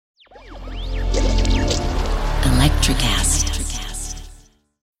NutraCast.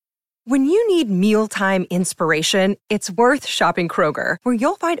 When you need mealtime inspiration, it's worth shopping Kroger, where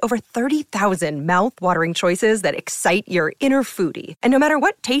you'll find over 30,000 mouth-watering choices that excite your inner foodie. And no matter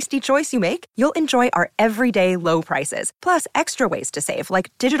what tasty choice you make, you'll enjoy our everyday low prices, plus extra ways to save,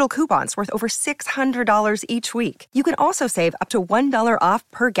 like digital coupons worth over $600 each week. You can also save up to $1 off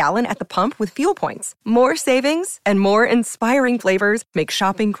per gallon at the pump with fuel points. More savings and more inspiring flavors make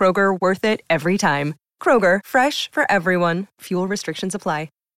shopping Kroger worth it every time. Kroger, fresh for everyone. Fuel restrictions apply.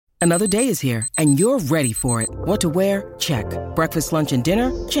 Another day is here, and you're ready for it. What to wear? Check. Breakfast, lunch, and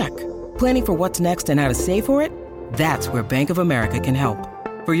dinner? Check. Planning for what's next and how to save for it? That's where Bank of America can help.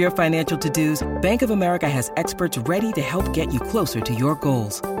 For your financial to-dos, Bank of America has experts ready to help get you closer to your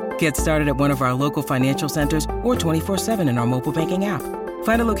goals. Get started at one of our local financial centers or 24/7 in our mobile banking app.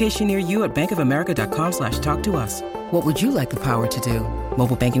 Find a location near you at bankofamerica.com/talktous. What would you like the power to do?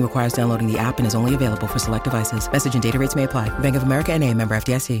 Mobile banking requires downloading the app and is only available for select devices. Message and data rates may apply. Bank of America N.A., member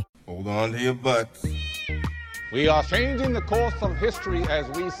FDIC. Hold on to your butts. We are changing the course of history as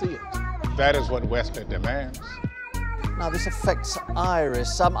we see it. That is what Wesley demands. Now this affects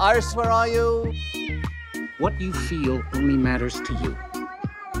Iris. Iris, where are you? What you feel only matters to you.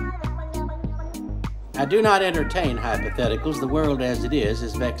 I do not entertain hypotheticals. The world as it is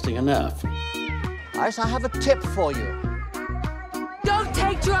vexing enough. Iris, I have a tip for you. Don't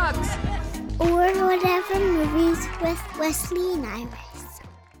take drugs! Or Whatever Movies with Wesley and Iris.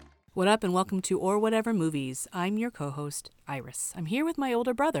 What up, and welcome to Or Whatever Movies. I'm your co-host, Iris. I'm here with my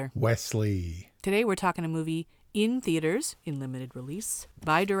older brother, Wesley. Today we're talking a movie in theaters, in limited release,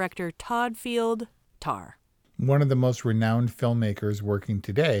 by director Todd Field, Tar. One of the most renowned filmmakers working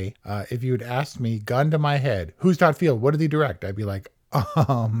today. If you had asked me, gun to my head, who's Todd Field? What did he direct? I'd be like,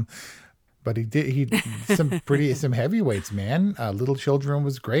 But some heavyweights, man. Little Children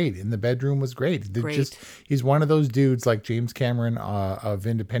was great. In the Bedroom was great. He's one of those dudes like James Cameron of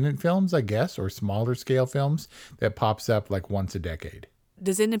independent films, I guess, or smaller scale films that pops up like once a decade.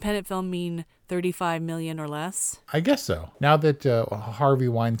 Does independent film mean 35 million or less? I guess so. Now that Harvey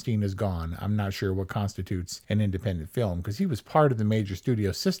Weinstein is gone, I'm not sure what constitutes an independent film because he was part of the major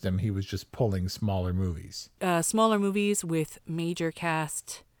studio system. He was just pulling smaller movies. Smaller movies with major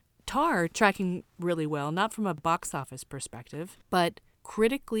cast. Tar tracking really well, not from a box office perspective, but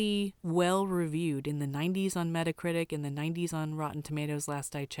critically well reviewed in the 90s on Metacritic, in the 90s on Rotten Tomatoes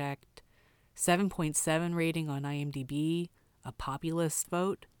last I checked, 7.7 rating on IMDb, a populist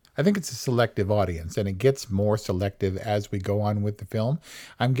vote. I think it's a selective audience, and it gets more selective as we go on with the film.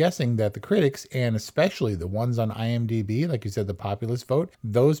 I'm guessing that the critics, and especially the ones on IMDb, like you said, the populist vote,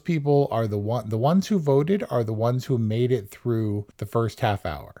 those people are the ones who voted are the ones who made it through the first half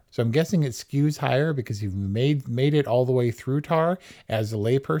hour. So I'm guessing it skews higher because you've made it all the way through Tar. As a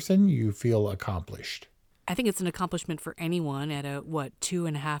layperson, you feel accomplished. I think it's an accomplishment for anyone at a,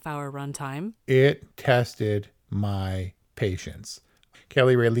 2.5 hour runtime. It tested my patience.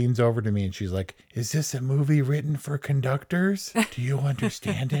 Kelly Ray leans over to me and she's like, is this a movie written for conductors? Do you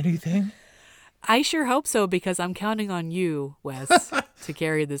understand anything? I sure hope so, because I'm counting on you, Wes, to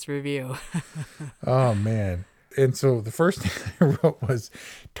carry this review. Oh, man. And so the first thing I wrote was,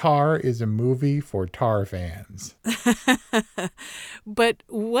 Tar is a movie for Tar fans. But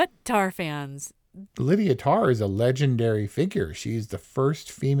what Tar fans? Lydia Tar is a legendary figure. She's the first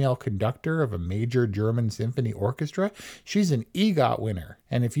female conductor of a major German symphony orchestra. She's an EGOT winner.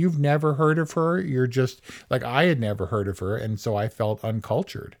 And if you've never heard of her, you're just like, I had never heard of her. And so I felt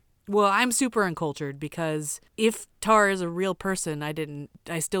uncultured. Well, I'm super uncultured because if Tar is a real person,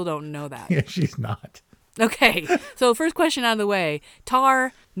 I still don't know that. Yeah, she's not. Okay, so first question out of the way.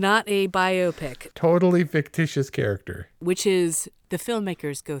 Tar, not a biopic. Totally fictitious character. Which is, the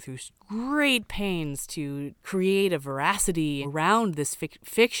filmmakers go through great pains to create a veracity around this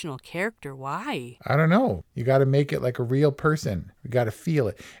fictional character. Why? I don't know. You got to make it like a real person. You got to feel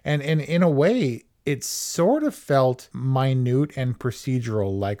it. And in a way, it sort of felt minute and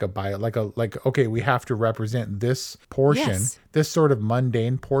procedural, like okay, we have to represent this portion, yes, this sort of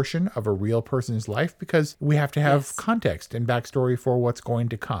mundane portion of a real person's life, because we have to have, yes, context and backstory for what's going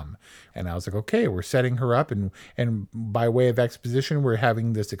to come. And I was like, okay, we're setting her up, and by way of exposition, we're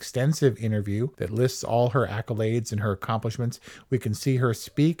having this extensive interview that lists all her accolades and her accomplishments. We can see her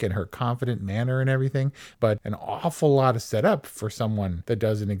speak and her confident manner and everything, but an awful lot of setup for someone that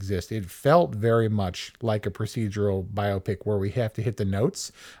doesn't exist. It felt very much like a procedural biopic where we have to hit the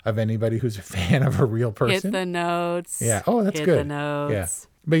notes of anybody who's a fan of a real person. Hit the notes. Yeah. Oh, that's hit good. The notes. Yeah.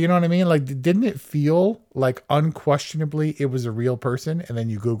 But you know what I mean? Like, didn't it feel like unquestionably it was a real person, and then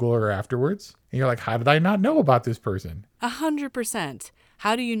you Google her afterwards and you're like, how did I not know about this person? 100%.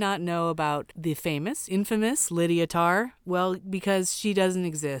 How do you not know about the infamous Lydia Tarr? Well, because she doesn't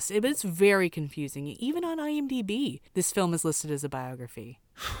exist. It's very confusing. Even on IMDb, this film is listed as a biography.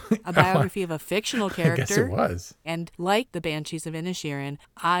 A biography of a fictional character. I guess it was. And like The Banshees of Inisherin,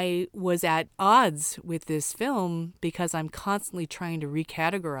 I was at odds with this film because I'm constantly trying to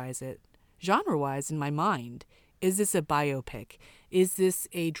recategorize it genre-wise in my mind. Is this a biopic? Is this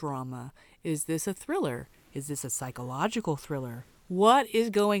a drama? Is this a thriller? Is this a psychological thriller? What is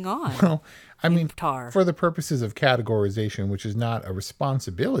going on? Well, I mean, Tar? For the purposes of categorization, which is not a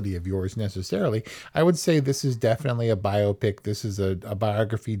responsibility of yours necessarily, I would say this is definitely a biopic. This is a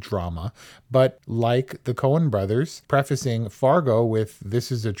biography drama. But like the Coen brothers prefacing Fargo with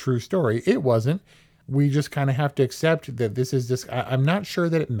 "this is a true story," it wasn't. We just kind of have to accept that this is just, I'm not sure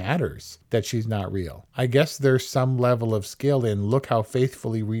that it matters that she's not real. I guess there's some level of skill in look how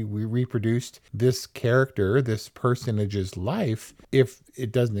faithfully we reproduced this character, this personage's life. If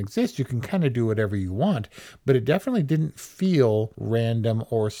it doesn't exist, you can kind of do whatever you want, but it definitely didn't feel random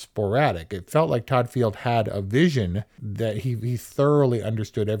or sporadic. It felt like Todd Field had a vision that he thoroughly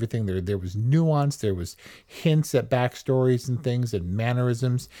understood everything. There was nuance, there was hints at backstories and things and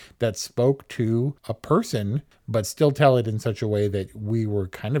mannerisms that spoke to a person, but still tell it in such a way that we were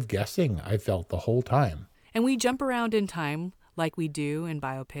kind of guessing, I felt, the whole time. And we jump around in time like we do in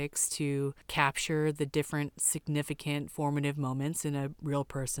biopics to capture the different significant formative moments in a real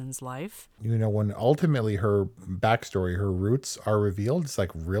person's life. You know, when ultimately her backstory, her roots are revealed, it's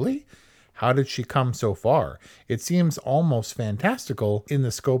like, really? How did she come so far? It seems almost fantastical in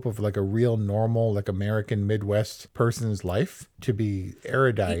the scope of like a real normal, like American Midwest person's life to be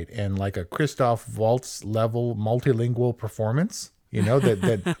erudite and like a Christoph Waltz level multilingual performance. You know,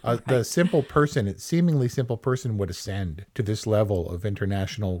 that the simple person, seemingly simple person would ascend to this level of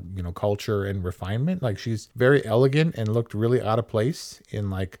international, culture and refinement. Like she's very elegant and looked really out of place in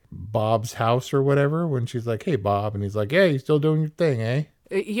like Bob's house or whatever when she's like, "Hey, Bob." And he's like, "Hey, you still doing your thing, eh?"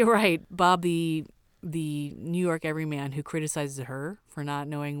 You're right. Bob, the New York everyman who criticizes her for not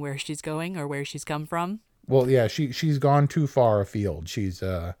knowing where she's going or where she's come from. Well, yeah, she's gone too far afield. She's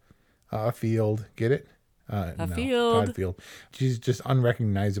afield, get it? Field. Todd Field. She's just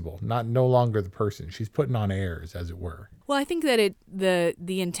unrecognizable. No longer the person. She's putting on airs, as it were. Well, I think that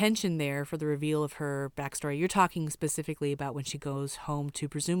the intention there for the reveal of her backstory, you're talking specifically about when she goes home to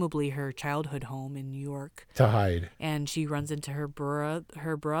presumably her childhood home in New York. To hide. And she runs into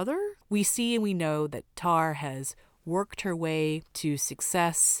her brother. We see and we know that Tar has worked her way to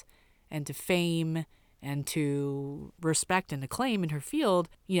success and to fame and to respect and acclaim in her field,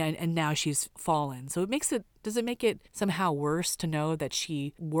 and now she's fallen. So does it make it somehow worse to know that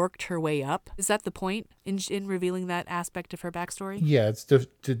she worked her way up? Is that the point in revealing that aspect of her backstory? Yeah, it's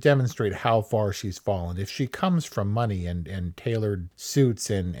to demonstrate how far she's fallen. If she comes from money and tailored suits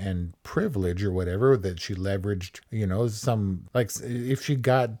and privilege or whatever that she leveraged, some, like if she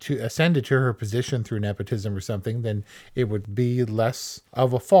got to ascended to her position through nepotism or something, then it would be less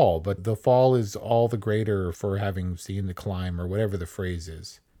of a fall. But the fall is all the greater for having seen the climb or whatever the phrase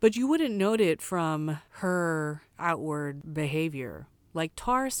is. But you wouldn't note it from her outward behavior. Like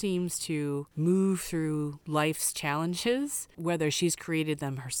Tar seems to move through life's challenges, whether she's created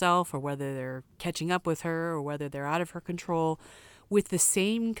them herself or whether they're catching up with her or whether they're out of her control, with the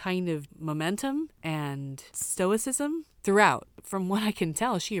same kind of momentum and stoicism throughout. From what I can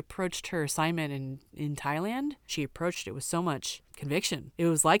tell, she approached her assignment in Thailand. She approached it with so much conviction. It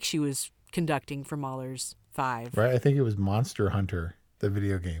was like she was conducting for Mahler's 5. Right, I think it was Monster Hunter, the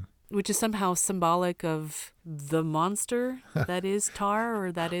video game. Which is somehow symbolic of the monster that is Tar,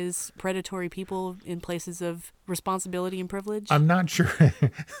 or that is predatory people in places of responsibility and privilege. I'm not sure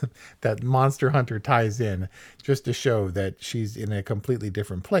that Monster Hunter ties in, just to show that she's in a completely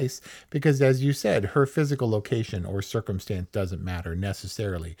different place, because as you said, her physical location or circumstance doesn't matter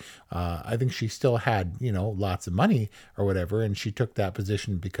necessarily. I think she still had, lots of money or whatever, and she took that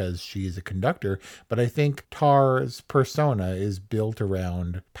position because she is a conductor. But I think Tar's persona is built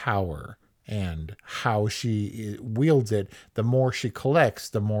around power. And how she wields it, the more she collects,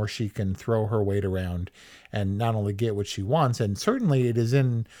 the more she can throw her weight around and not only get what she wants. And certainly it is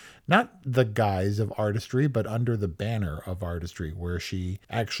in not the guise of artistry, but under the banner of artistry, where she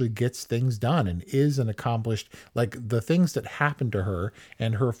actually gets things done and is an accomplished, like the things that happened to her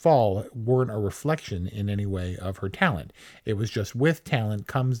and her fall weren't a reflection in any way of her talent. It was just with talent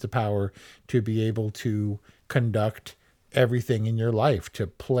comes the power to be able to conduct everything in your life, to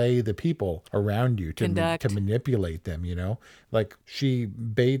play the people around you, to manipulate them, like she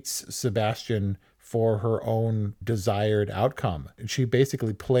baits Sebastian for her own desired outcome. She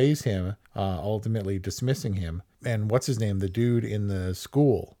basically plays him, ultimately dismissing him and what's his name, the dude in the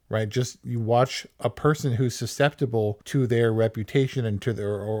school, right? Just you watch a person who's susceptible to their reputation and to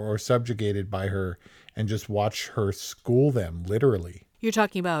their or subjugated by her, and just watch her school them literally. You're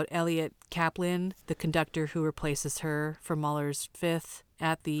talking about Elliot Kaplan, the conductor who replaces her for Mahler's Fifth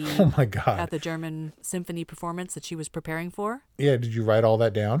at the Oh my God. at the German symphony performance that she was preparing for. Yeah, did you write all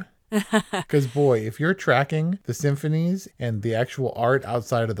that down? Because boy, if you're tracking the symphonies and the actual art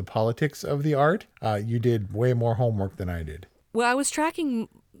outside of the politics of the art, you did way more homework than I did. Well, I was tracking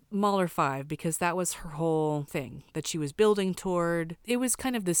Mahler 5 because that was her whole thing that she was building toward. It was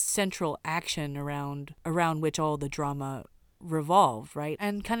kind of this central action around which all the drama revolved, right?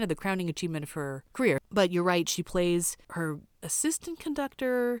 And kind of the crowning achievement of her career. But you're right, she plays her assistant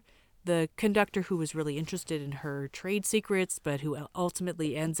conductor, the conductor who was really interested in her trade secrets, but who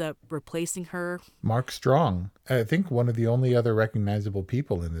ultimately ends up replacing her. Mark Strong, I think one of the only other recognizable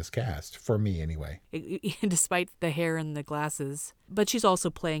people in this cast, for me anyway. Despite the hair and the glasses. But she's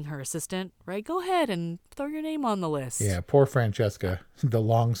also playing her assistant, right? Go ahead and throw your name on the list. Yeah, poor Francesca, the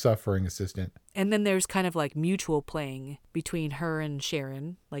long-suffering assistant. And then there's kind of like mutual playing between her and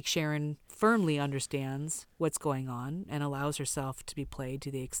Sharon. Like Sharon firmly understands what's going on and allows herself to be played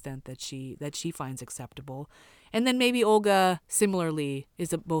to the extent that she finds acceptable. And then maybe Olga similarly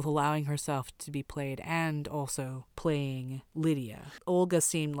is both allowing herself to be played and also playing Lydia. Olga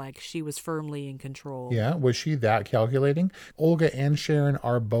seemed like she was firmly in control. Yeah, was she that calculating? Olga and Sharon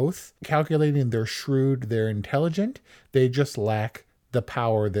are both calculating. They're shrewd, they're intelligent. They just lack the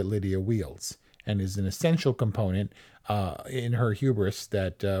power that Lydia wields and is an essential component in her hubris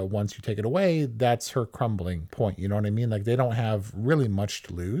that once you take it away, that's her crumbling point. You know what I mean? Like, they don't have really much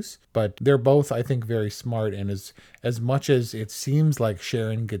to lose, but they're both, I think, very smart. And as much as it seems like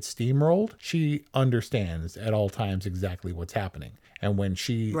Sharon gets steamrolled, she understands at all times exactly what's happening. And when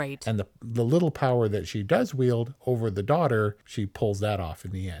she, right. And the little power that she does wield over the daughter, she pulls that off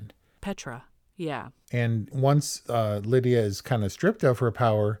in the end. Petra. Yeah. And once Lydia is kind of stripped of her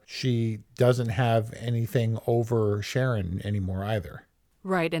power, she doesn't have anything over Sharon anymore either.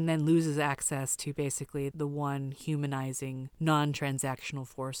 Right, and then loses access to basically the one humanizing, non-transactional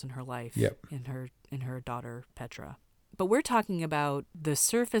force in her life. Yep. in her daughter, Petra. But we're talking about the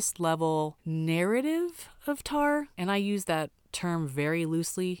surface level narrative of Tar, and I use that term very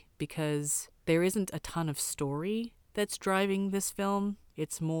loosely because there isn't a ton of story that's driving this film.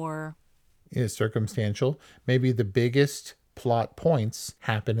 It's more... is circumstantial. Maybe the biggest plot points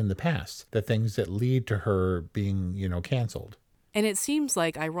happen in the past, the things that lead to her being, canceled. And it seems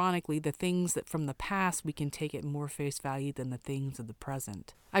like, ironically, the things that from the past we can take at more face value than the things of the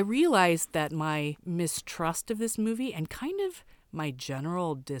present. I realized that my mistrust of this movie and kind of my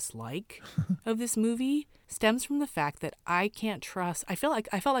general dislike of this movie stems from the fact that I felt like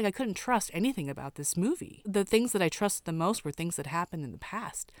I couldn't trust anything about this movie. The things that I trusted the most were things that happened in the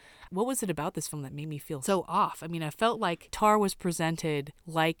past. What was it about this film that made me feel so off? I mean, I felt like Tar was presented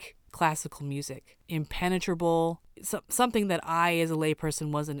like classical music, impenetrable, something that I, as a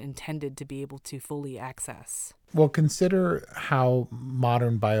layperson, wasn't intended to be able to fully access. Well, consider how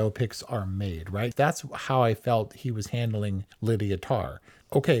modern biopics are made, right? That's how I felt he was handling Lydia Tar.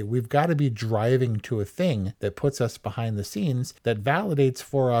 Okay, we've got to be driving to a thing that puts us behind the scenes, that validates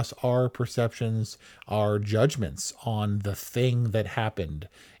for us our perceptions, our judgments on the thing that happened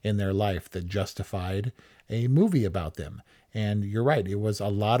in their life that justified a movie about them. And you're right, it was a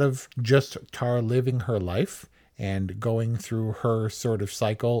lot of just Tar living her life and going through her sort of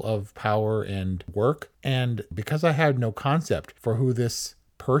cycle of power and work. And because I had no concept for who this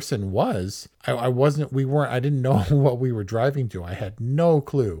person was, I didn't know what we were driving to. I had no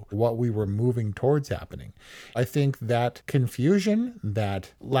clue what we were moving towards happening. I think that confusion,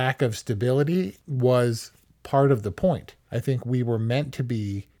 that lack of stability was part of the point. I think we were meant to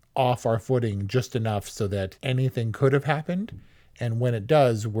be off our footing just enough so that anything could have happened. And when it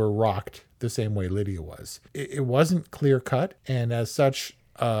does, we're rocked the same way Lydia was. It wasn't clear cut. And as such,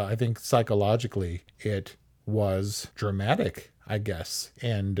 I think psychologically, it was dramatic, I guess,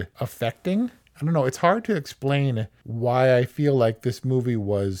 and affecting. I don't know. It's hard to explain why I feel like this movie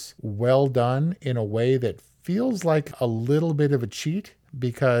was well done in a way that feels like a little bit of a cheat,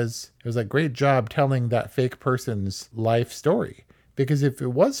 because it was a great job telling that fake person's life story. Because if it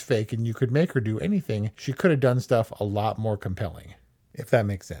was fake and you could make her do anything, she could have done stuff a lot more compelling, if that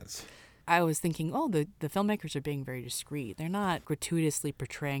makes sense. I was thinking, the filmmakers are being very discreet. They're not gratuitously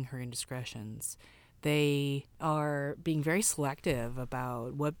portraying her indiscretions. They are being very selective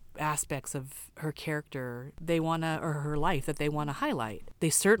about what aspects of her character or her life that they want to highlight. They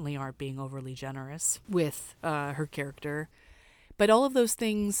certainly aren't being overly generous with her character. But all of those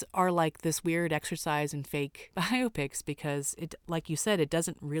things are like this weird exercise in fake biopics because, it, like you said, it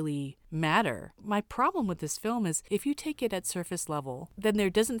doesn't really matter. My problem with this film is if you take it at surface level, then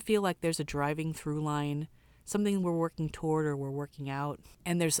there doesn't feel like there's a driving through line, something we're working toward or we're working out.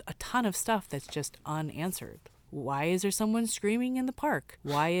 And there's a ton of stuff that's just unanswered. Why is there someone screaming in the park?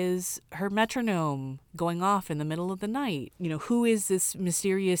 Why is her metronome going off in the middle of the night? You know, who is this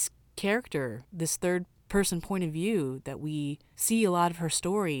mysterious character, this third person point of view that we see a lot of her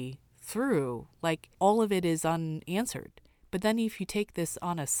story through? Like, all of it is unanswered. But then if you take this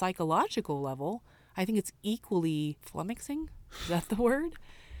on a psychological level, I think it's equally flummoxing. Is that the word?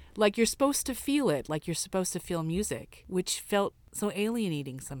 Like, you're supposed to feel it, like you're supposed to feel music, which felt so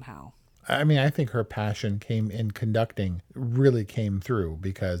alienating somehow. I mean, I think her passion in conducting really came through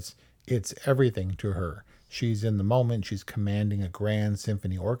because it's everything to her. She's in the moment. She's commanding a grand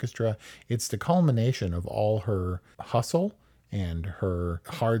symphony orchestra. It's the culmination of all her hustle and her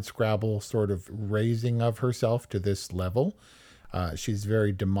hardscrabble sort of raising of herself to this level. She's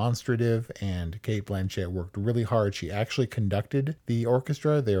very demonstrative, and Cate Blanchett worked really hard. She actually conducted the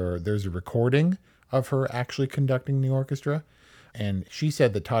orchestra. There's a recording of her actually conducting the orchestra. And she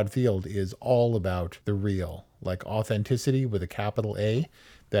said that Todd Field is all about the real, like authenticity with a capital A,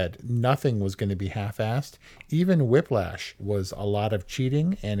 that nothing was going to be half-assed. Even Whiplash was a lot of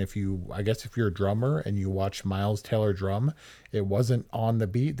cheating. And if you're a drummer and you watch Miles Taylor drum, it wasn't on the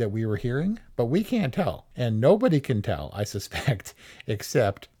beat that we were hearing, but we can't tell. And nobody can tell, I suspect,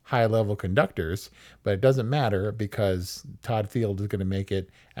 except high-level conductors, but it doesn't matter because Todd Field is going to make it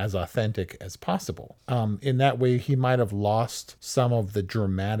as authentic as possible. In that way, he might have lost some of the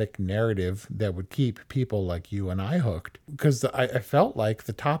dramatic narrative that would keep people like you and I hooked, because I felt like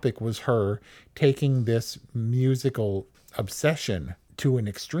the topic was her taking this musical obsession to an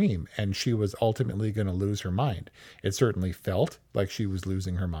extreme, and she was ultimately going to lose her mind. It certainly felt like she was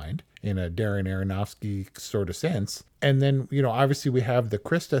losing her mind in a Darren Aronofsky sort of sense. And then, obviously we have the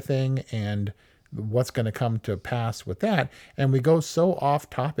Krista thing and what's going to come to pass with that. And we go so off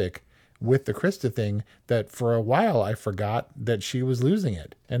topic with the Krista thing that for a while I forgot that she was losing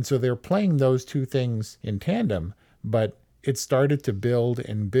it. And so they're playing those two things in tandem, but it started to build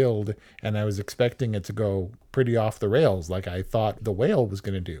and build, and I was expecting it to go pretty off the rails like I thought The Whale was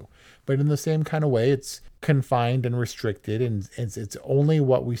going to do. But in the same kind of way, it's confined and restricted, and it's only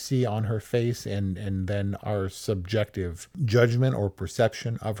what we see on her face and then our subjective judgment or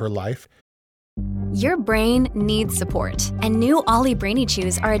perception of her life. Your brain needs support, and new Ollie Brainy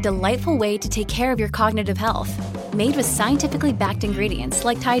Chews are a delightful way to take care of your cognitive health. Made with scientifically backed ingredients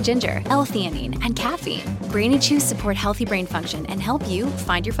like Thai ginger, L-theanine, and caffeine, Brainy Chews support healthy brain function and help you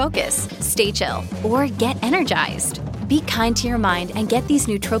find your focus, stay chill, or get energized. Be kind to your mind and get these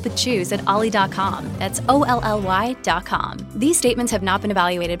nootropic chews at ollie.com. That's OLLY.com. These statements have not been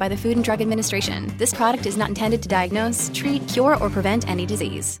evaluated by the Food and Drug Administration. This product is not intended to diagnose, treat, cure, or prevent any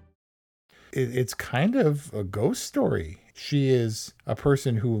disease. It's kind of a ghost story. She is a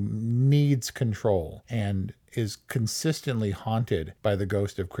person who needs control and is consistently haunted by the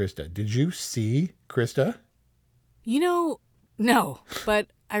ghost of Krista. Did you see Krista? No, but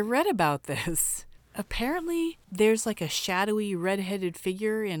I read about this. Apparently, there's like a shadowy redheaded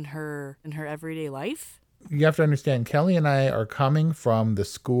figure in her everyday life. You have to understand, Kelly and I are coming from the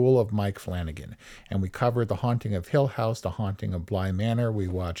school of Mike Flanagan, and we covered The Haunting of Hill House, The Haunting of Bly Manor. We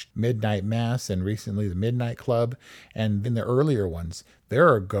watched Midnight Mass and recently The Midnight Club. And in the earlier ones, there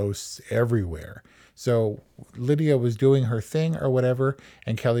are ghosts everywhere. So Lydia was doing her thing or whatever,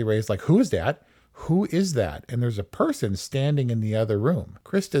 and Kelly Ray's like, who is that? Who is that? And there's a person standing in the other room.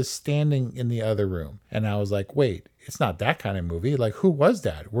 Krista's standing in the other room. And I was like, wait, it's not that kind of movie. Like, who was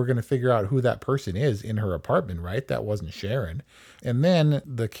that? We're going to figure out who that person is in her apartment, right? That wasn't Sharon. And then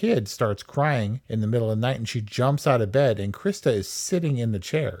the kid starts crying in the middle of the night and she jumps out of bed and Krista is sitting in the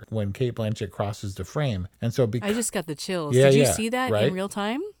chair when Cate Blanchett crosses the frame. And so I just got the chills. Yeah, Did you see that right? in real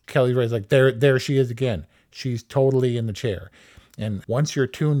time? Kelly Ray's like, there she is again. She's totally in the chair. And once you're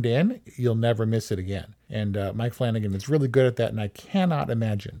tuned in, you'll never miss it again. And Mike Flanagan is really good at that. And I cannot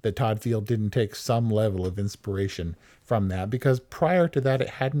imagine that Todd Field didn't take some level of inspiration from that, because prior to that, it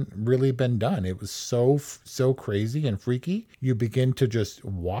hadn't really been done. It was so crazy and freaky. You begin to just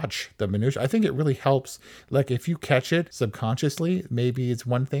watch the minutiae. I think it really helps. Like, if you catch it subconsciously, maybe it's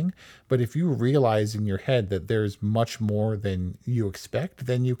one thing. But if you realize in your head that there's much more than you expect,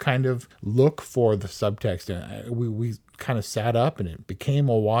 then you kind of look for the subtext. And we kind of sat up and it became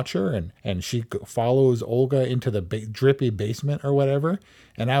a watcher, and she follows Olga into the drippy basement or whatever.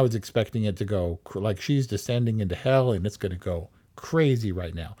 And I was expecting it to go like she's descending into hell and it's going to go crazy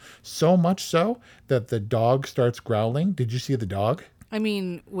right now. So much so that the dog starts growling. Did you see the dog? I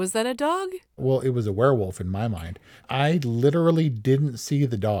mean, was that a dog? Well, it was a werewolf in my mind. I literally didn't see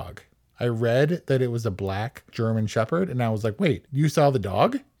the dog. I read that it was a black German Shepherd, and I was like, wait, you saw the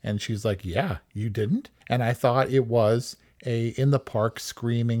dog? And she's like, yeah, you didn't? And I thought it was a in the park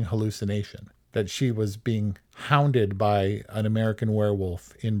screaming hallucination, that she was being hounded by an American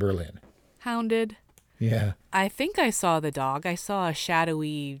werewolf in Berlin. Hounded? Yeah. I think I saw the dog. I saw a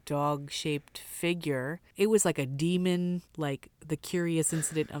shadowy dog-shaped figure. It was like a demon, like the Curious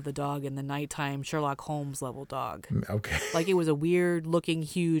Incident of the Dog in the Nighttime Sherlock Holmes level dog. Okay. Like it was a weird-looking,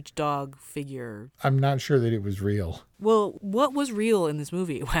 huge dog figure. I'm not sure that it was real. Well, what was real in this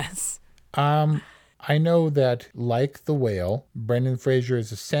movie, Wes? I know that, like The Whale, Brendan Fraser is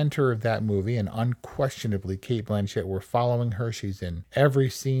the center of that movie, and unquestionably Cate Blanchett, we're following her. She's in every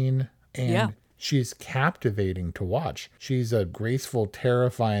scene, and she's captivating to watch. She's a graceful,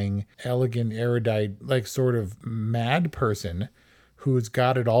 terrifying, elegant, erudite, like sort of mad person who's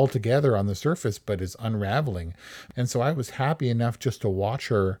got it all together on the surface, but is unraveling. And so I was happy enough just to watch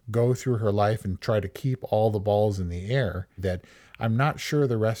her go through her life and try to keep all the balls in the air, that I'm not sure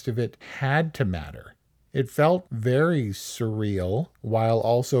the rest of it had to matter. It felt very surreal while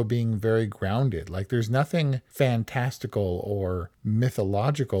also being very grounded. Like there's nothing fantastical or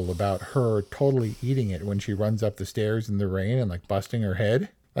mythological about her totally eating it when she runs up the stairs in the rain and like busting her head.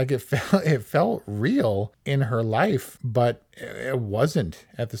 Like it felt real in her life, but it wasn't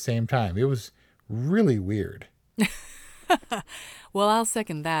at the same time. It was really weird. Well, I'll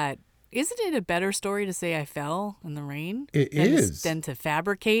second that. Isn't it a better story to say I fell in the rain? It is. Than to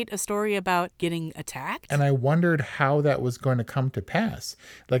fabricate a story about getting attacked? And I wondered how that was going to come to pass.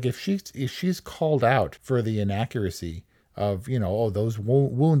 Like if she's called out for the inaccuracy of, those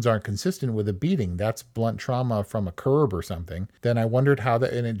wounds aren't consistent with a beating, that's blunt trauma from a curb or something, then I wondered how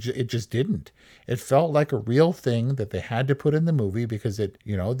that, and it just didn't. It felt like a real thing that they had to put in the movie because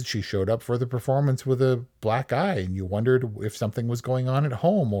she showed up for the performance with a black eye, and you wondered if something was going on at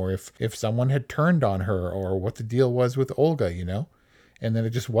home, or if someone had turned on her, or what the deal was with Olga, and then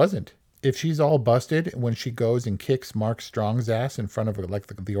it just wasn't. If she's all busted when she goes and kicks Mark Strong's ass in front of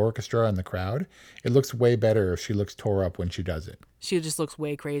the orchestra and the crowd, it looks way better if she looks tore up when she does it. She just looks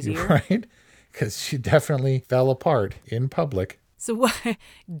way crazier. Right? Because she definitely fell apart in public. So what,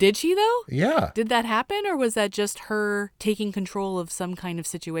 did she though? Yeah. Did that happen, or was that just her taking control of some kind of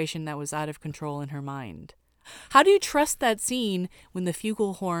situation that was out of control in her mind? How do you trust that scene when the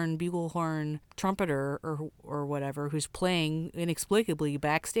buglehorn trumpeter or whatever who's playing inexplicably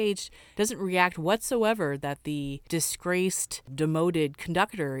backstage doesn't react whatsoever that the disgraced, demoted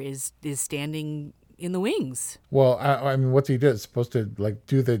conductor is standing in the wings? Well, I mean, what's he do? Supposed to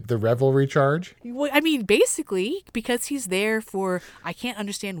do the revelry charge? Well, I mean, basically, because he's there I can't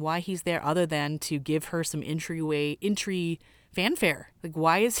understand why he's there other than to give her some entry fanfare. Like,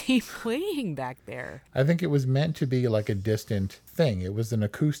 why is he playing back there? I think it was meant to be like a distant thing. It was an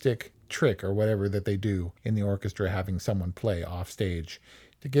acoustic trick or whatever that they do in the orchestra, having someone play off stage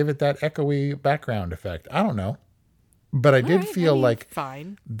to give it that echoey background effect. I don't know. But I did feel like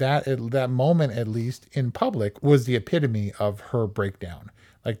fine. that moment, at least in public, was the epitome of her breakdown.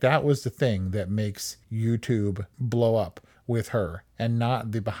 Like that was the thing that makes YouTube blow up with her, and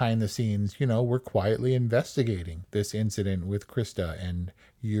not the behind the scenes, we're quietly investigating this incident with Krista and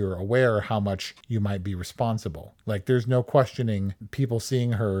you're aware how much you might be responsible. Like there's no questioning people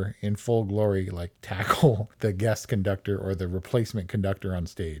seeing her in full glory, like tackle the guest conductor or the replacement conductor on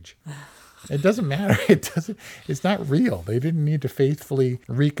stage. It doesn't matter. It's not real. They didn't need to faithfully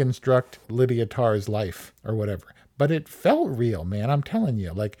reconstruct Lydia Tarr's life or whatever. But it felt real, man. I'm telling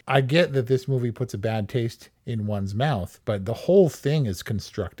you. Like, I get that this movie puts a bad taste in one's mouth, but the whole thing is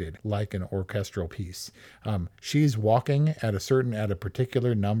constructed like an orchestral piece. She's walking at a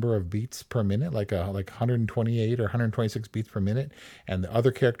particular number of beats per minute, like 128 or 126 beats per minute, and the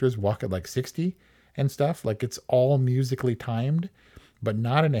other characters walk at like 60 and stuff. Like, it's all musically timed, but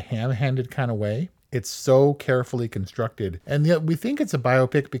not in a ham-handed kind of way. It's so carefully constructed. And yet we think it's a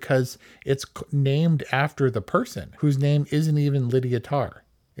biopic because it's named after the person whose name isn't even Lydia Tarr.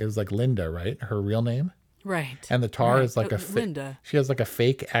 It was like Linda, right? Her real name? Right. And the Tarr is like Linda. She has like a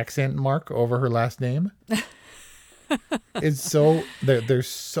fake accent mark over her last name. It's so, there's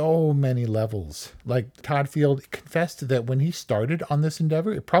so many levels. Like Todd Field confessed that when he started on this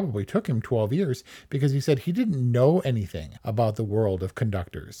endeavor, it probably took him 12 years because he said he didn't know anything about the world of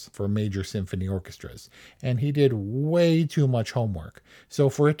conductors for major symphony orchestras. And he did way too much homework. So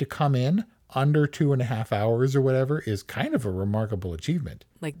for it to come in under 2.5 hours or whatever is kind of a remarkable achievement.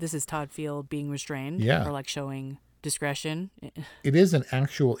 Like this is Todd Field being restrained? Yeah. Or like showing discretion. It is an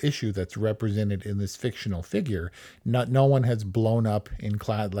actual issue that's represented in this fictional figure. No one has blown up in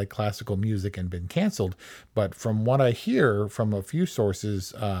classical music and been canceled, but from what I hear from a few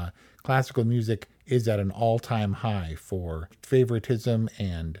sources, classical music is at an all-time high for favoritism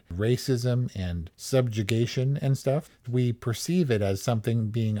and racism and subjugation and stuff. We perceive it as something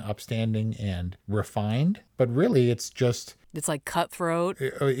being upstanding and refined, but really it's like cutthroat.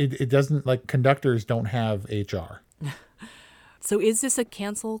 It doesn't, like, conductors don't have HR. So is this a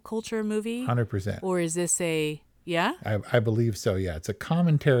cancel culture movie? 100%. Or is this yeah? I believe so, yeah. It's a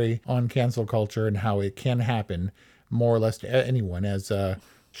commentary on cancel culture and how it can happen more or less to anyone, as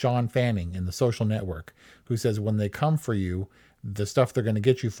Sean Fanning in The Social Network, who says when they come for you, the stuff they're going to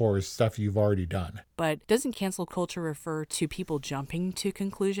get you for is stuff you've already done. But doesn't cancel culture refer to people jumping to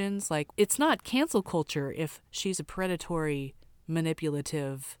conclusions? Like, it's not cancel culture if she's a predatory,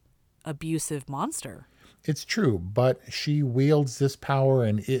 manipulative, abusive monster. It's true, but she wields this power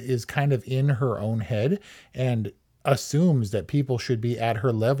and is kind of in her own head and assumes that people should be at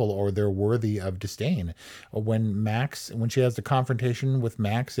her level or they're worthy of disdain. When she has the confrontation with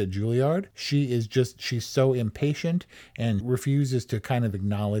Max at Juilliard, she's so impatient and refuses to kind of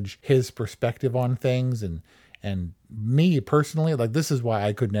acknowledge his perspective on things. And me personally, like, this is why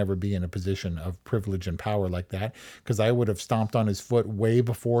I could never be in a position of privilege and power like that, because I would have stomped on his foot way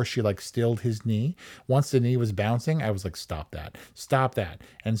before she, like, stilled his knee. Once the knee was bouncing, I was like, stop that.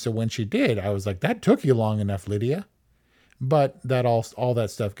 And so when she did, I was like, that took you long enough, Lydia. But that all that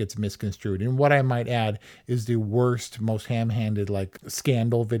stuff gets misconstrued. And what I might add is the worst, most ham-handed, like,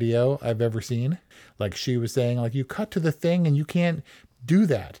 scandal video I've ever seen. Like, she was saying, like, you cut to the thing and you can't do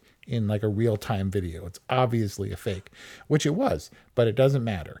that in, like, a real-time video. It's obviously a fake, which it was, but it doesn't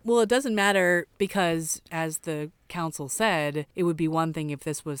matter. Well, it doesn't matter because, as the council said, it would be one thing if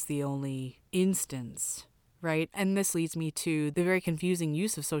this was the only instance, right? And this leads me to the very confusing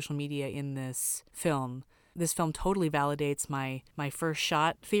use of social media in this film. This film totally validates my first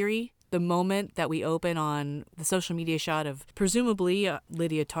shot theory. The moment that we open on the social media shot of presumably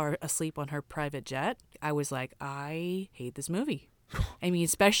Lydia Tarr asleep on her private jet, I was like, I hate this movie. I mean,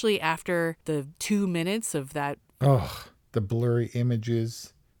 especially after the 2 minutes of that. Oh, the blurry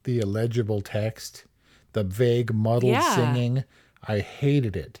images, the illegible text, the vague muddled singing. I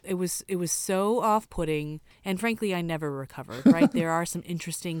hated it. It was so off-putting, and frankly, I never recovered, right? There are some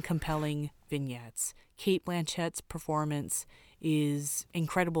interesting, compelling vignettes. Cate Blanchett's performance is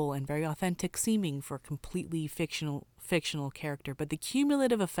incredible and very authentic seeming for a completely fictional character, but the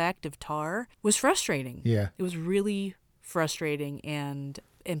cumulative effect of Tar was frustrating. Yeah. It was really frustrating, and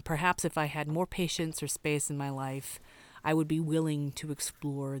perhaps if I had more patience or space in my life, I would be willing to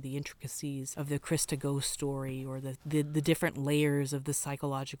explore the intricacies of the Krista Ghost story or the different layers of the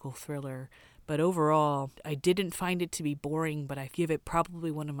psychological thriller. But overall, I didn't find it to be boring, but I give it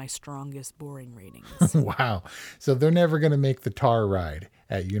probably one of my strongest boring ratings. Wow. So they're never going to make the Tar ride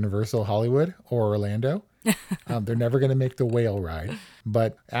at Universal Hollywood or Orlando. They're never going to make the whale ride.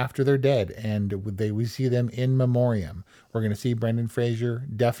 But after they're dead and we see them in memoriam, we're going to see Brendan Fraser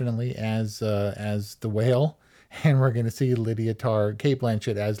definitely as the whale. And we're going to see Cate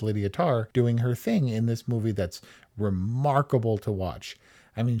Blanchett as Lydia Tarr doing her thing in this movie that's remarkable to watch.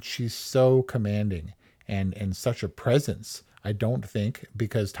 I mean, she's so commanding and such a presence. I don't think,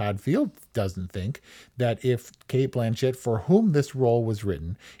 because Todd Field doesn't think, that if Cate Blanchett, for whom this role was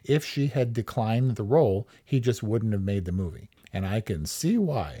written, if she had declined the role, he just wouldn't have made the movie. And I can see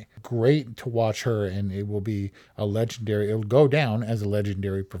why. Great to watch her, and it will be it'll go down as a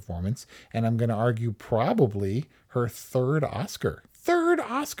legendary performance. And I'm going to argue probably her third Oscar.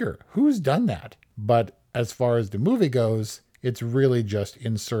 Who's done that? But as far as the movie goes, it's really just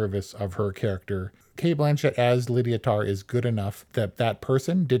in service of her character. Cate Blanchett as Lydia Tarr is good enough that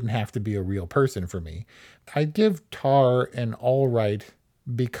person didn't have to be a real person for me. I give Tarr an all right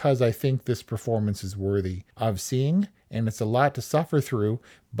because I think this performance is worthy of seeing, and it's a lot to suffer through,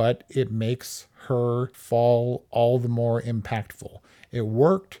 but it makes her fall all the more impactful. It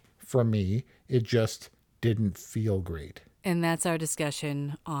worked for me. It just didn't feel great. And that's our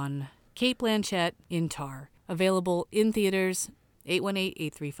discussion on Cate Blanchett in Tar. Available in theaters,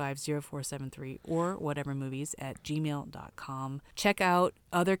 818-835-0473 or whatevermovies@gmail.com. Check out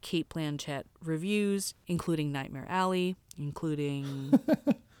other Cate Blanchett reviews, including Nightmare Alley, including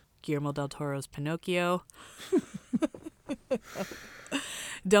Guillermo del Toro's Pinocchio,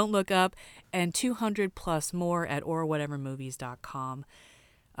 Don't Look Up, and 200 plus more at orwhatevermovies.com.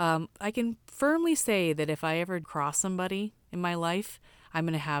 I can firmly say that if I ever cross somebody in my life, I'm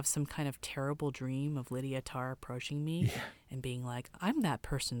going to have some kind of terrible dream of Lydia Tarr approaching me and being like, I'm that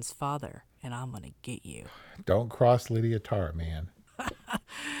person's father and I'm going to get you. Don't cross Lydia Tarr, man.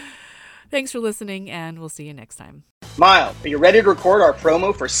 Thanks for listening, and we'll see you next time. Miles, are you ready to record our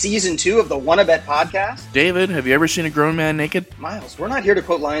promo for Season 2 of the Wanna Bet podcast? David, have you ever seen a grown man naked? Miles, we're not here to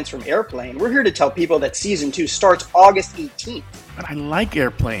quote lines from Airplane. We're here to tell people that Season 2 starts August 18th. But I like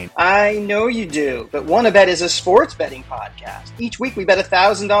Airplane. I know you do, but Wanna Bet is a sports betting podcast. Each week we bet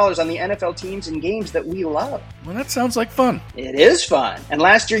 $1,000 on the NFL teams and games that we love. Well, that sounds like fun. It is fun. And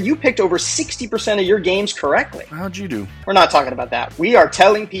last year you picked over 60% of your games correctly. How'd you do? We're not talking about that. We are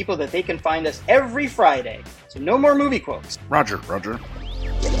telling people that they can find us every Friday. So no more movie quotes. Roger.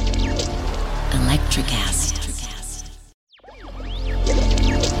 Electricast.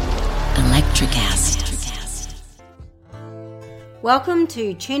 Welcome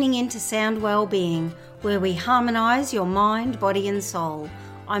to Tuning Into Sound Wellbeing, where we harmonise your mind, body and soul.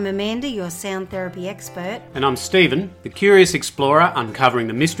 I'm Amanda, your sound therapy expert. And I'm Stephen, the curious explorer uncovering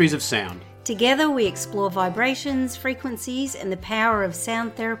the mysteries of sound. Together we explore vibrations, frequencies and the power of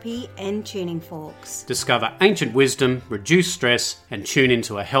sound therapy and tuning forks. Discover ancient wisdom, reduce stress and tune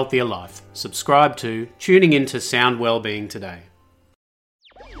into a healthier life. Subscribe to Tuning Into Sound Wellbeing today.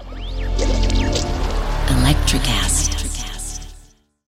 Electricast.